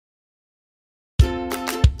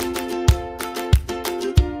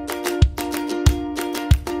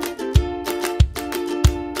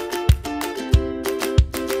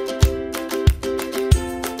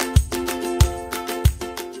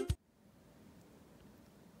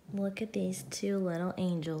Look at these two little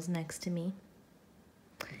angels next to me.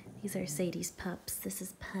 These are Sadie's pups. This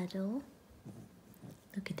is Puddle.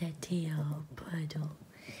 Look at that tail, Puddle.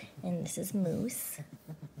 And this is Moose,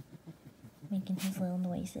 making his little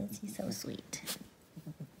noises. He's so sweet.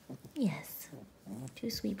 Yes, two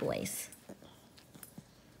sweet boys.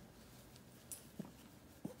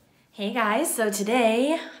 Hey guys, so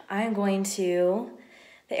today I'm going to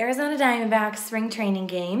the Arizona Diamondbacks spring training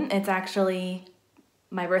game. It's actually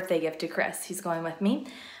my birthday gift to Chris. He's going with me.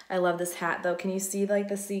 I love this hat though. Can you see like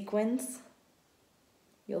the sequins?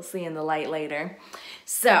 You'll see in the light later.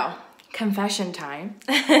 So, confession time.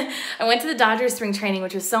 I went to the Dodgers spring training,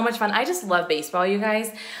 which was so much fun. I just love baseball, you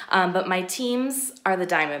guys. But my teams are the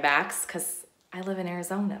Diamondbacks because I live in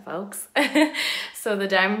Arizona, folks. So the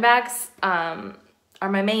Diamondbacks are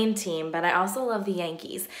my main team, but I also love the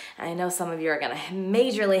Yankees. And I know some of you are gonna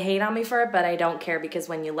majorly hate on me for it, but I don't care because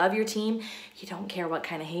when you love your team, you don't care what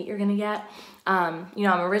kind of hate you're gonna get. You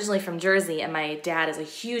know, I'm originally from Jersey and my dad is a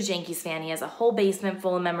huge Yankees fan. He has a whole basement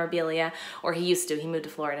full of memorabilia, or he used to. He moved to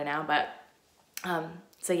Florida now, but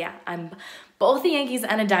so yeah, I'm both the Yankees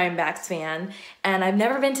and a Diamondbacks fan, and I've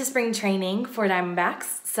never been to spring training for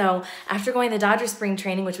Diamondbacks. So after going to the Dodgers spring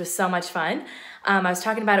training, which was so much fun, I was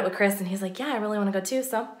talking about it with Chris, and he's like, yeah, I really want to go too,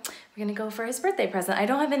 so we're going to go for his birthday present. I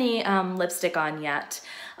don't have any lipstick on yet.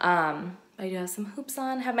 I do have some hoops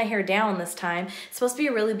on, have my hair down this time. It's supposed to be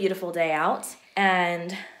a really beautiful day out,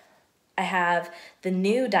 and I have the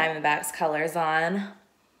new Diamondbacks colors on,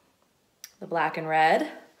 the black and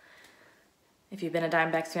red. If you've been a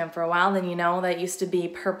Diamondbacks fan for a while, then you know that used to be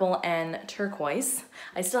purple and turquoise.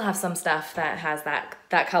 I still have some stuff that has that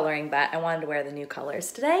coloring, but I wanted to wear the new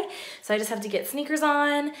colors today. So I just have to get sneakers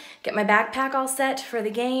on, get my backpack all set for the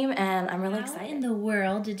game, and I'm really excited. How in the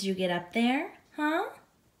world did you get up there? Huh?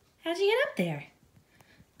 How'd you get up there?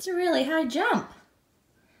 It's a really high jump.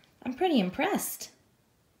 I'm pretty impressed.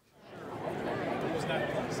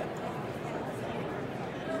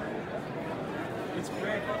 It's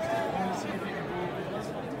great. I want to see if you can believe it.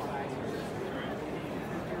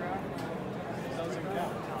 It doesn't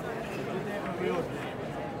count. They have a real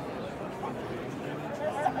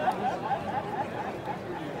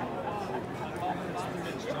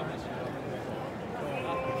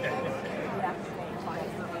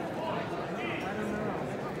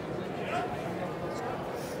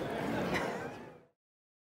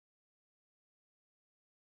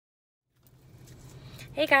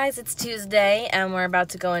Hey guys, it's Tuesday and we're about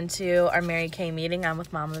to go into our Mary Kay meeting. I'm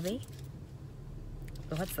with Mama Bee.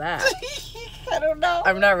 What's that? I don't know.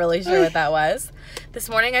 I'm not really sure what that was. This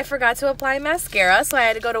morning I forgot to apply mascara, so I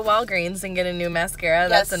had to go to Walgreens and get a new mascara.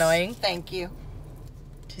 That's annoying. Thank you.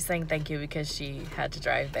 She's saying thank you because she had to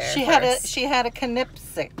drive there. She had a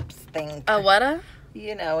knipsit thing. A what?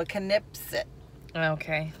 You know, a knipsit.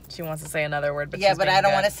 Okay. She wants to say another word, but yeah, but I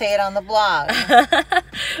don't want to say it on the blog.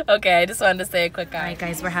 Okay, I just wanted to say a quick All right,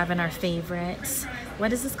 guys, we're having our favorite.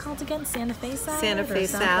 What is this called again? Santa Fe salad? Santa Fe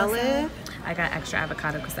salad. I got extra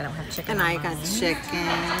avocado because I don't have chicken. And I got chicken.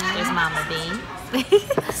 There's Mama Bee.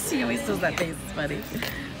 She always does that face. It's funny.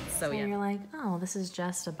 So yeah. You're like, oh, this is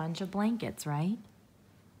just a bunch of blankets, right?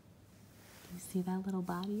 You see that little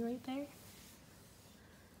body right there?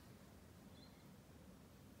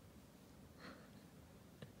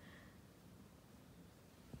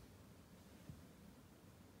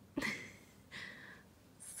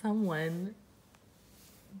 Someone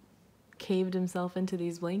caved himself into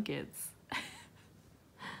these blankets.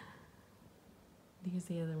 Here's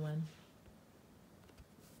the other one.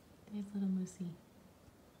 There's little Moosey.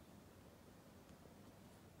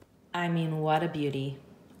 I mean, what a beauty.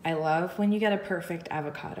 I love when you get a perfect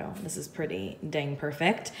avocado. This is pretty dang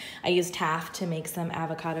perfect. I used half to make some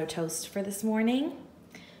avocado toast for this morning.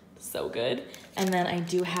 So good. And then I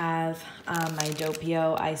do have my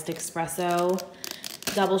Doppio iced espresso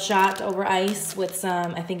double shot over ice with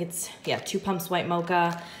some, I think it's, yeah, 2 pumps white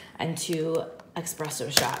mocha and 2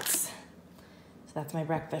 espresso shots. So that's my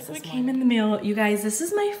breakfast this morning. Came in the mail. You guys, this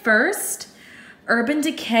is my first Urban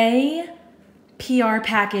Decay PR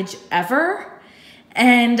package ever.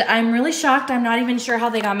 And I'm really shocked. I'm not even sure how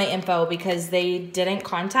they got my info because they didn't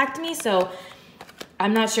contact me. So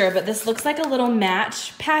I'm not sure, but this looks like a little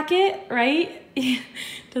match packet, right?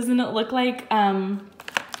 Doesn't it look like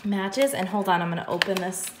matches? And hold on, I'm gonna open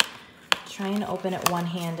this. Trying to open it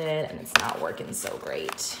one-handed and it's not working so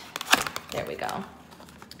great. There we go.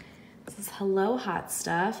 This is Hello Hot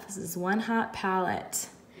Stuff. This is one hot palette.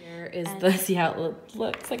 Here is this, yeah, it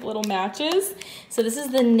looks like little matches. So this is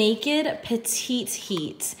the Naked Petite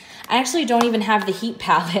Heat. I actually don't even have the heat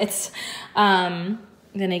palette, the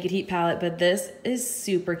Naked Heat palette, but this is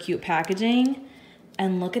super cute packaging.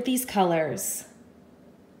 And look at these colors.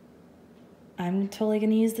 I'm totally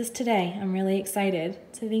gonna use this today. I'm really excited.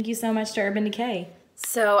 So thank you so much to Urban Decay.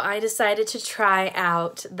 So I decided to try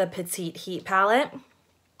out the Petite Heat palette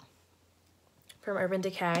from Urban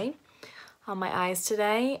Decay on my eyes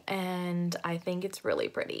today, and I think it's really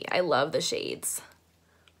pretty. I love the shades.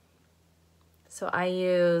 So I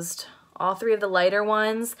used all three of the lighter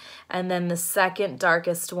ones, and then the second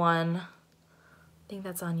darkest one, I think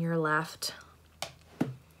that's on your left.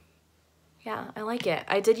 Yeah, I like it.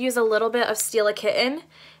 I did use a little bit of Steal a Kitten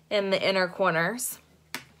in the inner corners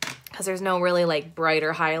because there's no really like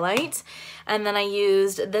brighter highlight. And then I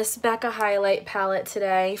used this Becca highlight palette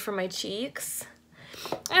today for my cheeks.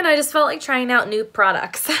 And I just felt like trying out new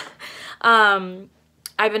products. I've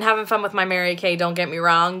been having fun with my Mary Kay, don't get me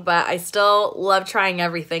wrong, but I still love trying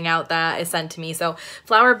everything out that is sent to me. So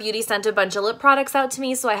Flower Beauty sent a bunch of lip products out to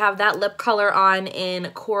me, so I have that lip color on in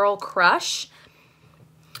Coral Crush.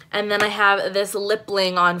 And then I have this lip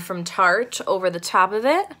bling on from Tarte over the top of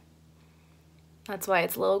it. That's why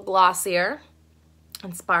it's a little glossier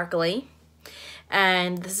and sparkly.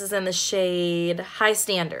 And this is in the shade High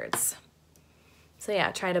Standards. So yeah,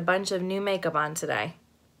 I tried a bunch of new makeup on today.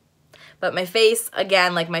 But my face,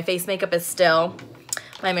 again, like my face makeup is still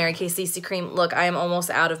my Mary Kay CC cream. Look, I am almost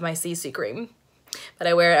out of my CC cream, but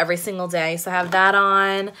I wear it every single day. So I have that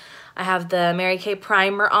on. I have the Mary Kay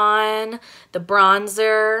primer on, the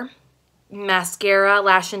bronzer, mascara,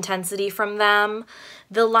 Lash Intensity from them.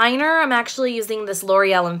 The liner, I'm actually using this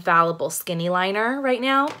L'Oreal Infallible Skinny Liner right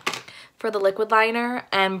now for the liquid liner.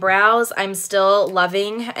 And brows, I'm still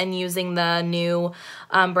loving and using the new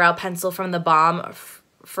brow pencil from the Balm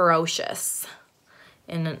Ferocious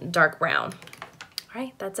in dark brown. All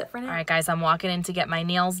right, that's it for now. All right, guys, I'm walking in to get my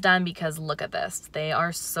nails done because look at this. They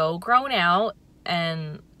are so grown out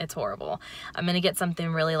and it's horrible. I'm gonna get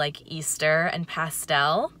something really like Easter and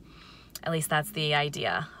pastel. At least that's the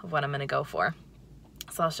idea of what I'm gonna go for.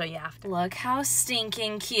 So I'll show you after. Look how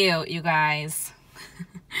stinking cute, you guys.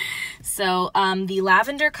 So the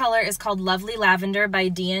lavender color is called Lovely Lavender by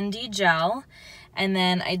D&D Gel. And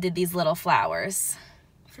then I did these little flowers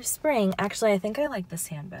for spring. Actually, I think I like this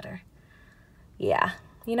hand better. Yeah,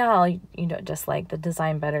 you know how you don't just like the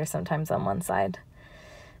design better sometimes on one side.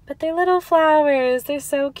 But they're little flowers, they're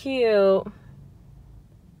so cute.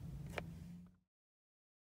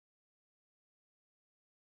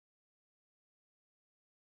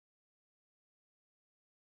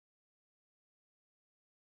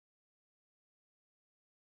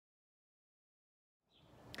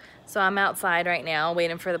 So I'm outside right now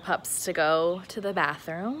waiting for the pups to go to the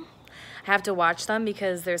bathroom. I have to watch them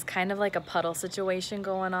because there's kind of like a puddle situation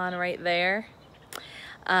going on right there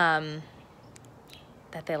that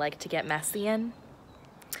they like to get messy in.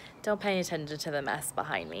 Don't pay attention to the mess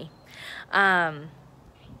behind me.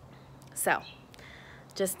 So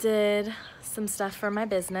just did some stuff for my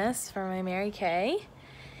business, for my Mary Kay.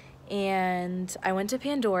 And I went to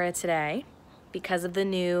Pandora today because of the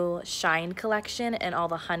new Shine collection and all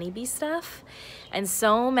the Honeybee stuff. And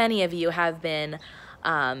so many of you have been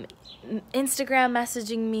Instagram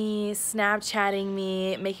messaging me, Snapchatting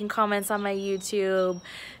me, making comments on my YouTube,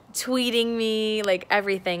 tweeting me, like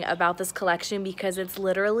everything about this collection because it's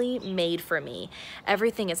literally made for me.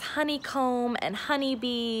 Everything is honeycomb and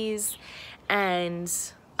honeybees and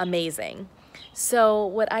amazing. So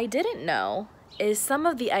what I didn't know is some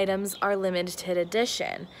of the items are limited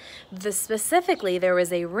edition. Specifically, there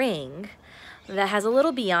was a ring that has a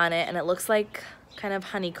little bee on it and it looks like kind of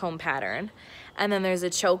honeycomb pattern. And then there's a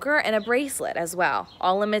choker and a bracelet as well,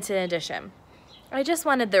 all limited edition. I just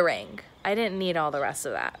wanted the ring. I didn't need all the rest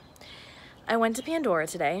of that. I went to Pandora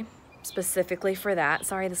today, specifically for that.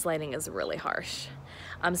 Sorry, this lighting is really harsh.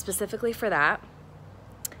 Specifically for that.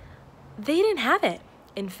 They didn't have it.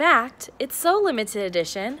 In fact, it's so limited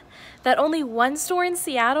edition that only one store in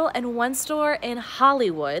Seattle and one store in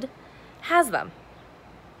Hollywood has them.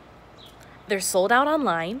 They're sold out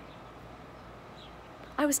online.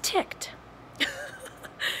 I was ticked.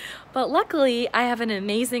 But luckily, I have an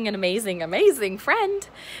amazing friend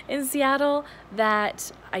in Seattle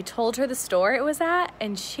that I told her the store it was at,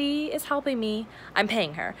 and she is helping me. I'm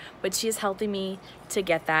paying her, but she is helping me to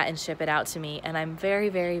get that and ship it out to me, and I'm very,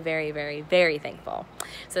 very, very, very, very thankful.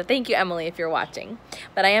 So thank you, Emily, if you're watching.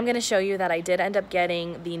 But I am going to show you that I did end up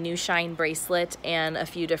getting the new Shine bracelet and a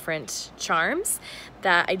few different charms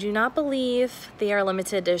that I do not believe they are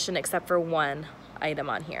limited edition except for one item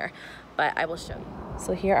on here, but I will show you.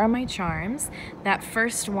 So here are my charms. That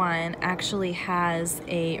first one actually has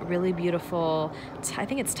a really beautiful, I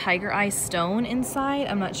think it's tiger eye stone inside.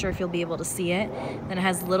 I'm not sure if you'll be able to see it. Then it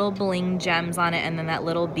has little bling gems on it, and then that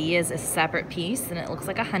little bee is a separate piece, and it looks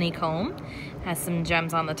like a honeycomb. Has some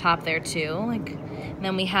gems on the top there too. And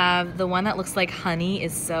then we have the one that looks like honey,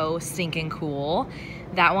 is so stinking cool.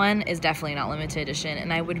 That one is definitely not limited edition,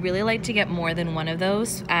 and I would really like to get more than one of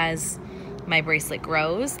those as my bracelet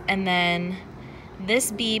grows. And then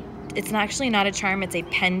this bee, it's actually not a charm, it's a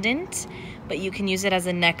pendant, but you can use it as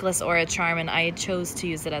a necklace or a charm, and I chose to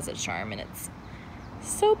use it as a charm, and it's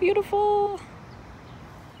so beautiful.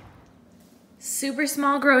 Super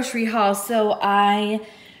small grocery haul. So I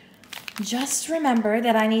just remembered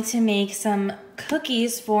that I need to make some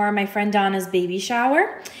cookies for my friend Donna's baby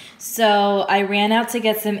shower. So I ran out to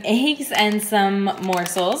get some eggs and some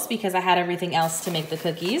morsels because I had everything else to make the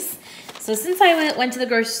cookies. So since I went to the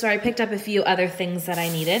grocery store, I picked up a few other things that I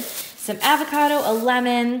needed. Some avocado, a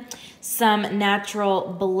lemon, some Natural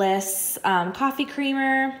Bliss coffee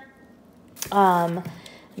creamer.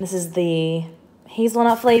 This is the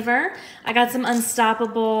hazelnut flavor. I got some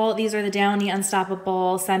Unstoppable. These are the Downy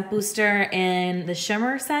Unstoppable scent booster in the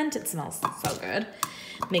shimmer scent. It smells so good.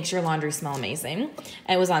 Makes your laundry smell amazing.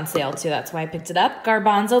 It was on sale too, that's why I picked it up.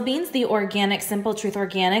 Garbanzo beans, the organic, Simple Truth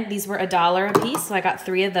Organic. These were $1 a piece, so I got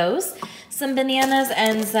 3 of those. Some bananas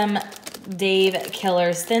and some Dave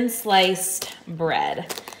Killer's thin sliced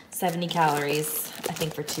bread. 70 calories, I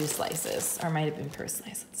think, for 2 slices, or might have been per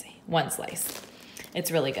slice, let's see. 1 slice. It's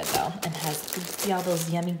really good though, and has, see all those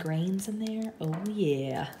yummy grains in there? Oh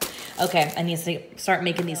yeah. Okay, I need to start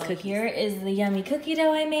making these cookies. Here is the yummy cookie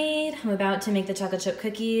dough I made. I'm about to make the chocolate chip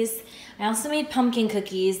cookies. I also made pumpkin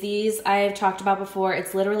cookies. These I've talked about before.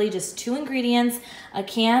 It's literally just 2 ingredients, a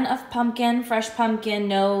can of pumpkin, fresh pumpkin,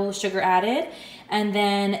 no sugar added, and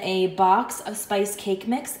then a box of spiced cake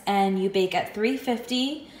mix, and you bake at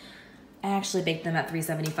 350. I actually baked them at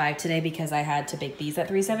 375 today because I had to bake these at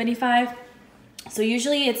 375. So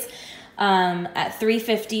usually it's at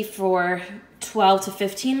 350 for 12 to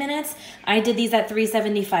 15 minutes. I did these at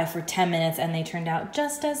 375 for 10 minutes, and they turned out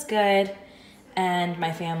just as good. And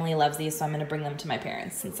my family loves these, so I'm gonna bring them to my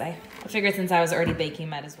parents since I figured since I was already baking,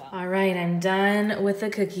 might as well. All right, I'm done with the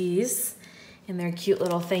cookies in their cute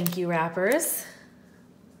little thank you wrappers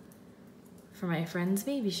for my friend's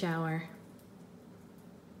baby shower.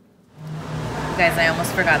 Guys, I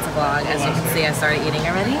almost forgot to vlog. As you can see, I started eating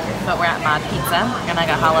already, but we're at Mod Pizza, and I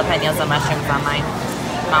got jalapenos and mushrooms on mine.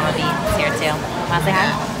 Mama B is here too. Want to say hi?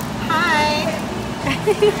 Hi!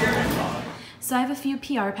 So I have a few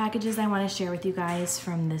PR packages I want to share with you guys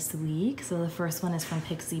from this week. So the first one is from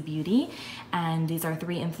Pixie Beauty, and these are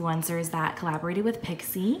 3 influencers that collaborated with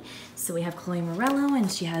Pixie. So we have Chloe Morello, and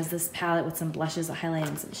she has this palette with some blushes, a highlight,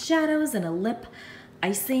 and some shadows, and a lip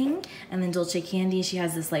icing. And then Dolce Candy, she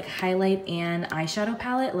has this like highlight and eyeshadow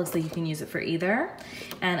palette. It looks like you can use it for either,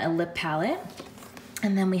 and a lip palette.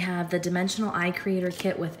 And then we have the Dimensional Eye Creator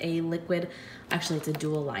Kit with a liquid, actually it's a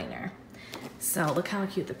dual liner. So look how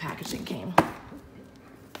cute the packaging came.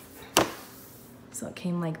 So it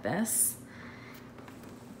came like this,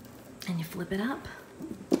 and you flip it up.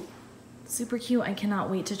 Super cute. I cannot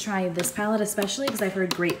wait to try this palette, especially because I've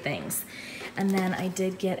heard great things. And then I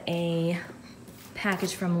did get a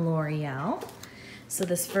package from L'Oreal. So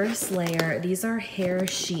this first layer, these are hair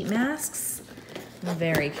sheet masks. I'm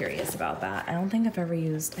very curious about that. I don't think I've ever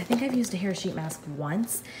used, I think I've used a hair sheet mask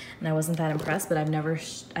once and I wasn't that impressed, but I never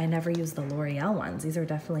used the L'Oreal ones. These are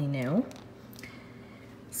definitely new.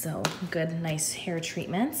 So good, nice hair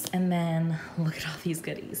treatments. And then look at all these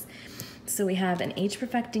goodies. So we have an Age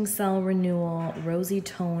Perfecting Cell Renewal Rosy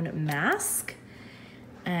Tone Mask,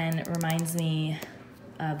 and it reminds me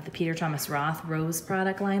of the Peter Thomas Roth Rose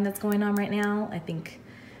product line that's going on right now. I think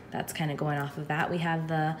that's kind of going off of that. We have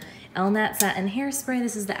the Elnat Satin Hairspray.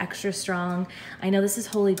 This is the extra strong. I know this is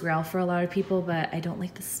holy grail for a lot of people, but I don't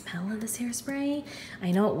like the smell of this hairspray.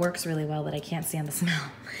 I know it works really well, but I can't stand the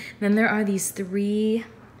smell. Then there are these 3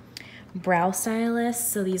 brow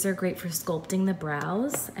stylists. So these are great for sculpting the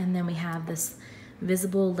brows. And then we have this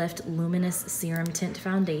Visible Lift Luminous Serum Tint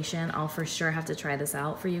Foundation. I'll for sure have to try this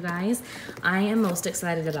out for you guys. I am most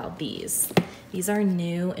excited about these. These are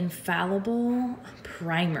new infallible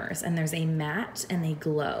primers, and there's a matte and a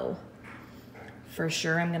glow. For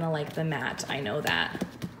sure I'm gonna like the matte, I know that.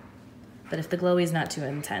 But if the glowy is not too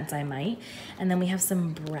intense, I might. And then we have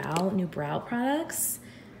some new brow products.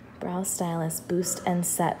 Brow Stylist Boost and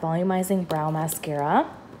Set Volumizing Brow Mascara.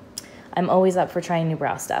 I'm always up for trying new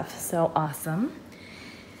brow stuff, so awesome.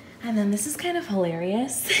 And then this is kind of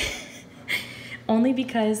hilarious. only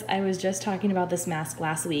because I was just talking about this mask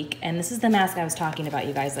last week, and this is the mask I was talking about,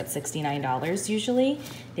 you guys, that's $69 usually.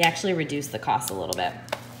 They actually reduced the cost a little bit.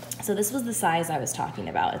 So this was the size I was talking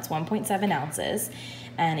about. It's 1.7 ounces,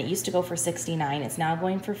 and it used to go for $69. It's now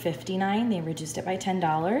going for $59. They reduced it by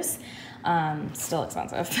 $10. Still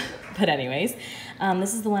expensive, but anyways,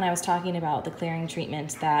 this is the one I was talking about, the clearing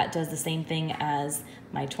treatment that does the same thing as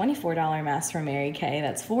my $24 mask from Mary Kay.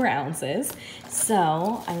 That's 4 ounces.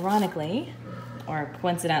 So ironically, or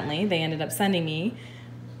coincidentally, they ended up sending me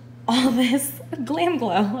all this Glam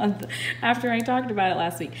Glow after I talked about it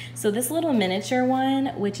last week. So this little miniature one,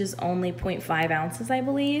 which is only 0.5 ounces, I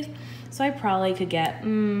believe. So I probably could get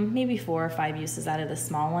maybe 4 or 5 uses out of the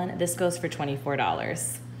small one. This goes for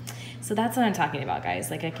 $24. So that's what I'm talking about, guys.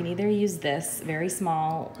 Like, I can either use this very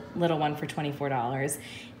small little one for $24,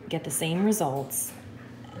 get the same results.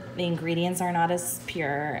 The ingredients are not as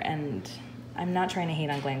pure, and I'm not trying to hate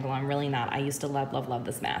on Glam Glow. I'm really not. I used to love, love, love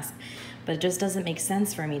this mask. But it just doesn't make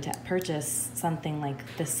sense for me to purchase something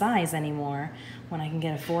like this size anymore when I can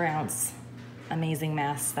get a 4-ounce amazing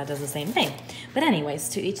mask that does the same thing. But anyways,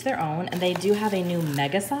 to each their own. And they do have a new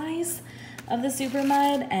mega size of the Super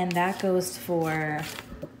Mud, and that goes for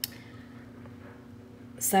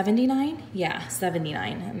 $79? Yeah,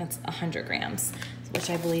 $79, and that's 100 grams,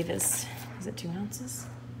 which I believe is it 2 ounces?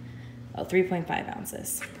 Oh, 3.5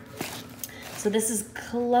 ounces. So this is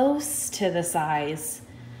close to the size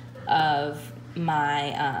of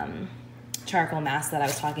my charcoal mask that I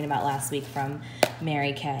was talking about last week from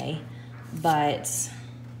Mary Kay, but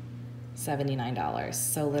 $79,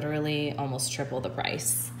 so literally almost triple the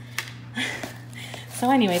price. So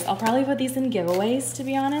anyways, I'll probably put these in giveaways, to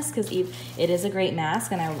be honest, because it is a great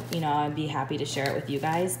mask, and I'd be happy to share it with you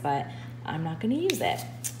guys, but I'm not going to use it.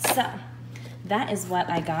 So that is what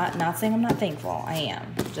I got. Not saying I'm not thankful. I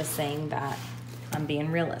am. Just saying that I'm being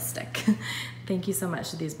realistic. Thank you so much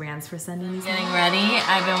to these brands for sending these. Getting ready.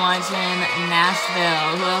 I've been watching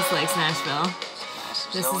Nashville. Who else likes Nashville?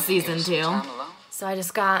 This is season 2. So I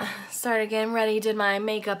just got started getting ready, did my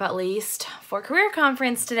makeup at least for career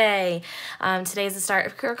conference today. Today is the start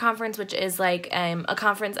of career conference, which is like a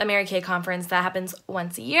conference, a Mary Kay conference that happens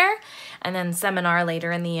once a year, and then seminar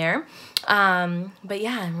later in the year. But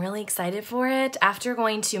yeah, I'm really excited for it. After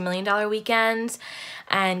going to $1 Million Weekend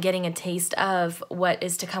and getting a taste of what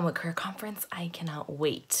is to come with career conference, I cannot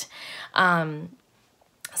wait.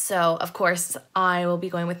 So of course I will be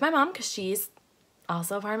going with my mom because she's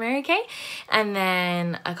also a part of Mary Kay, and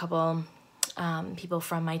then a couple people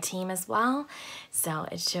from my team as well. So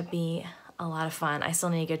it should be a lot of fun. I still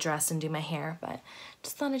need to get dressed and do my hair, but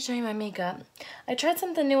just thought I'd show you my makeup. I tried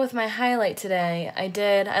something new with my highlight today.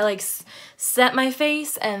 I like set my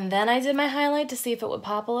face and then I did my highlight to see if it would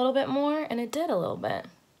pop a little bit more, and it did a little bit.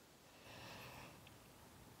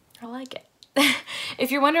 I like it.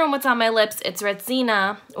 If you're wondering what's on my lips, it's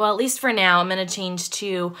Retsina. Well, at least for now. I'm going to change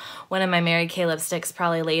to one of my Mary Kay lipsticks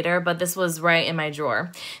probably later, but this was right in my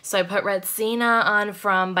drawer. So I put Retsina on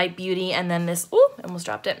from Bite Beauty, and then this, ooh, I almost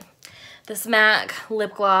dropped it. This MAC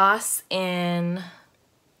lip gloss in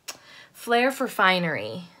Flare for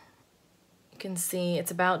Finery. You can see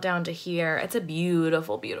it's about down to here. It's a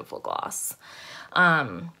beautiful, beautiful gloss.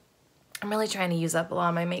 I'm really trying to use up a lot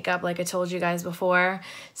of my makeup, like I told you guys before.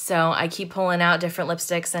 So I keep pulling out different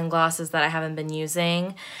lipsticks and glosses that I haven't been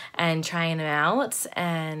using and trying them out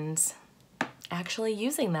and actually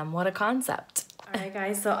using them. What a concept. All right,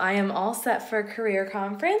 guys, so I am all set for career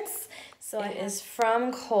conference. So it is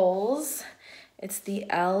from Kohl's. It's the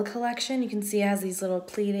L collection. You can see it has these little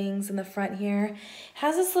pleatings in the front here. It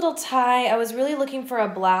has this little tie. I was really looking for a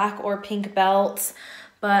black or pink belt,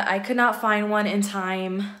 but I could not find one in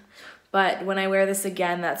time. But when I wear this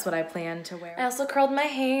again, that's what I plan to wear. I also curled my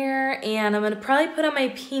hair, and I'm gonna probably put on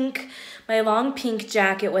my long pink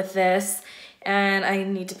jacket with this, and I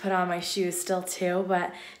need to put on my shoes still too,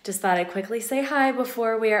 but just thought I'd quickly say hi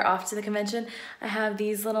before we are off to the convention. I have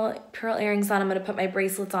these little pearl earrings on. I'm gonna put my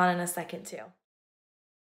bracelets on in a second too.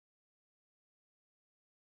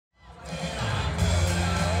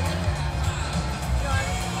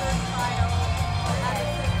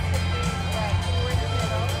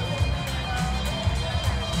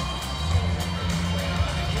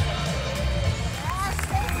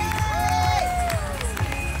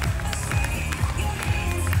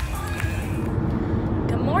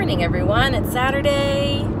 Everyone, it's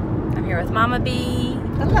Saturday. I'm here with Mama Bee.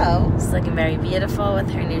 Hello. She's looking very beautiful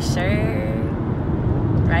with her new shirt.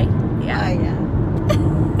 Right? Yeah. Yeah.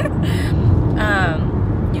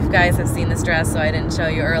 You guys have seen this dress, so I didn't show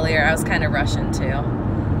you earlier. I was kind of rushing too.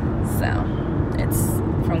 So, it's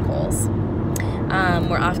from Kohl's.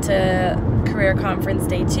 We're off to career conference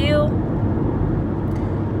day 2.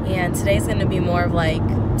 And today's gonna be more of like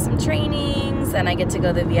some trainings, and I get to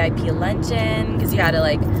go to the VIP luncheon because you had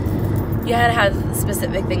to have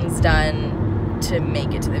specific things done to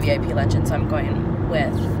make it to the VIP luncheon. So I'm going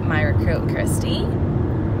with my recruit, Christy.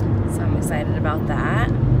 So I'm excited about that.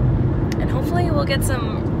 And hopefully we'll get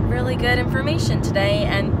some really good information today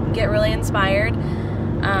and get really inspired,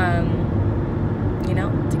 you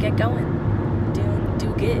know, to get going,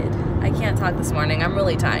 do good. I can't talk this morning. I'm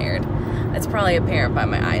really tired. It's probably apparent by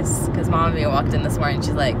my eyes because Mom and me walked in this morning.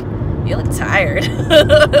 She's like, "You look tired."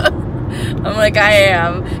 I'm like, "I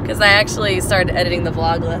am," because I actually started editing the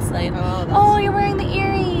vlog last night. Oh, you're wearing the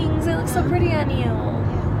earrings. They look so pretty on you.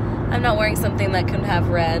 I'm not wearing something that can have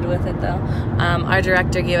red with it though. Our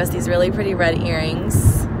director gave us these really pretty red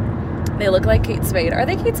earrings. They look like Kate Spade. Are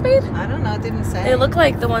they Kate Spade? I don't know. It didn't say. They look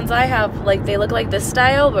like the ones I have. Like they look like this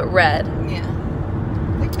style, but red. Yeah.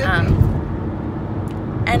 They could be.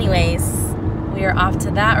 Anyways, we are off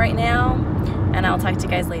to that right now, and I'll talk to you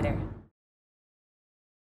guys later.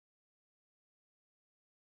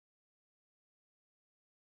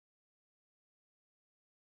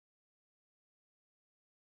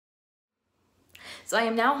 So I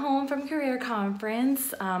am now home from career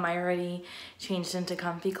conference. I already changed into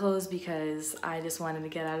comfy clothes because I just wanted to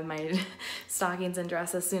get out of my stockings and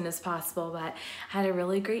dress as soon as possible, but I had a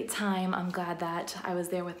really great time. I'm glad that I was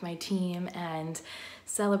there with my team and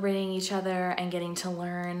celebrating each other and getting to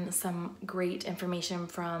learn some great information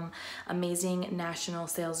from amazing national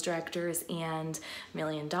sales directors and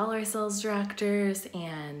million-dollar sales directors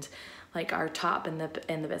and like our top in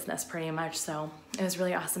the business pretty much. So it was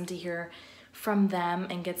really awesome to hear from them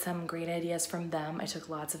and get some great ideas from them. I took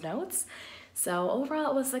lots of notes. So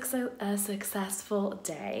overall it was a successful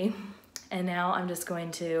day. And now I'm just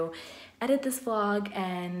going to edit this vlog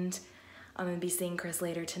and I'm gonna be seeing Chris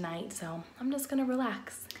later tonight. So I'm just gonna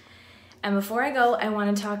relax. And before I go, I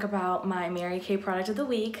want to talk about my Mary Kay product of the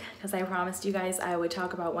week because I promised you guys I would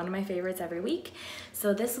talk about one of my favorites every week.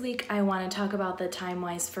 So this week I want to talk about the Time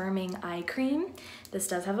Wise Firming Eye Cream. This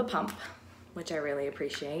does have a pump, which I really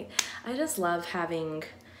appreciate. I just love having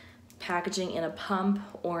packaging in a pump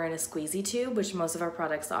or in a squeezy tube, which most of our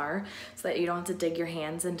products are, so that you don't have to dig your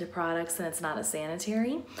hands into products and it's not as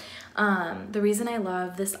sanitary. The reason I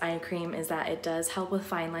love this eye cream is that it does help with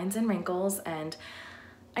fine lines and wrinkles, and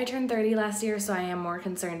I turned 30 last year, so I am more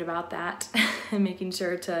concerned about that and making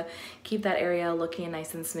sure to keep that area looking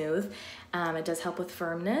nice and smooth. It does help with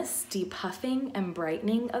firmness, depuffing, and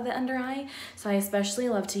brightening of the under eye. So I especially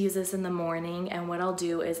love to use this in the morning, and what I'll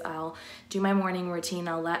do is I'll do my morning routine.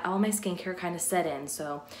 I'll let all my skincare kind of set in.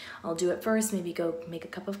 So I'll do it first, maybe go make a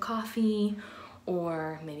cup of coffee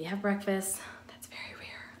or maybe have breakfast. That's very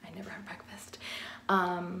rare. I never have breakfast.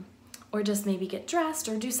 Or just maybe get dressed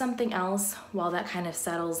or do something else while that kind of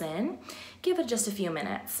settles in. Give it just a few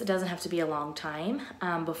minutes. It doesn't have to be a long time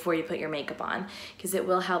before you put your makeup on, because it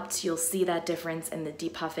will help. You'll see that difference in the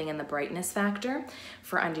depuffing and the brightness factor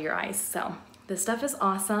for under your eyes. So this stuff is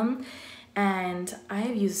awesome, and I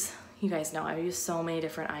have used, you guys know, I've used so many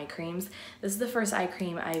different eye creams. This is the first eye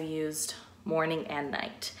cream I've used morning and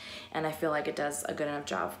night, and I feel like it does a good enough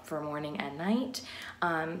job for morning and night.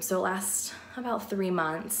 So it lasts about 3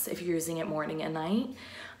 months if you're using it morning and night,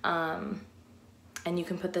 and you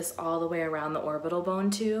can put this all the way around the orbital bone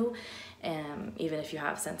too, even if you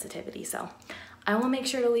have sensitivity. So I will make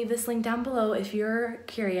sure to leave this link down below if you're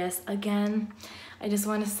curious. Again, I just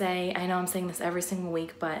want to say, I know I'm saying this every single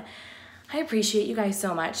week, but I appreciate you guys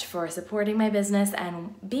so much for supporting my business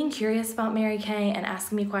and being curious about Mary Kay and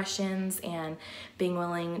asking me questions and being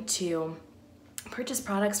willing to purchase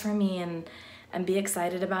products from me and be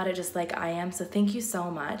excited about it just like I am. So thank you so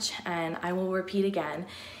much. And I will repeat again,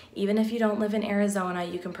 even if you don't live in Arizona,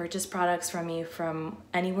 you can purchase products from me from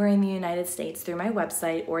anywhere in the United States through my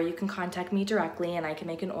website, or you can contact me directly and I can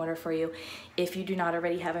make an order for you if you do not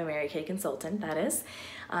already have a Mary Kay consultant, that is.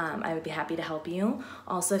 I would be happy to help you.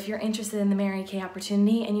 Also, if you're interested in the Mary Kay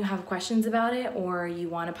opportunity and you have questions about it, or you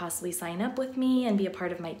want to possibly sign up with me and be a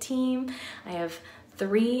part of my team, I have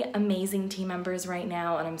 3 amazing team members right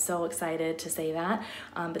now, and I'm so excited to say that.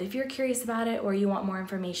 But if you're curious about it, or you want more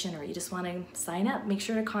information, or you just want to sign up, make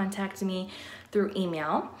sure to contact me through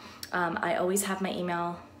email. I always have my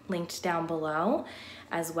email linked down below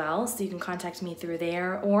as well, so you can contact me through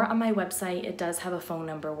there, or on my website it does have a phone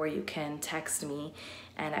number where you can text me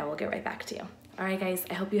and I will get right back to you. All right guys,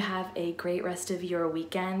 I hope you have a great rest of your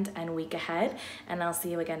weekend and week ahead, and I'll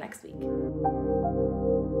see you again next week.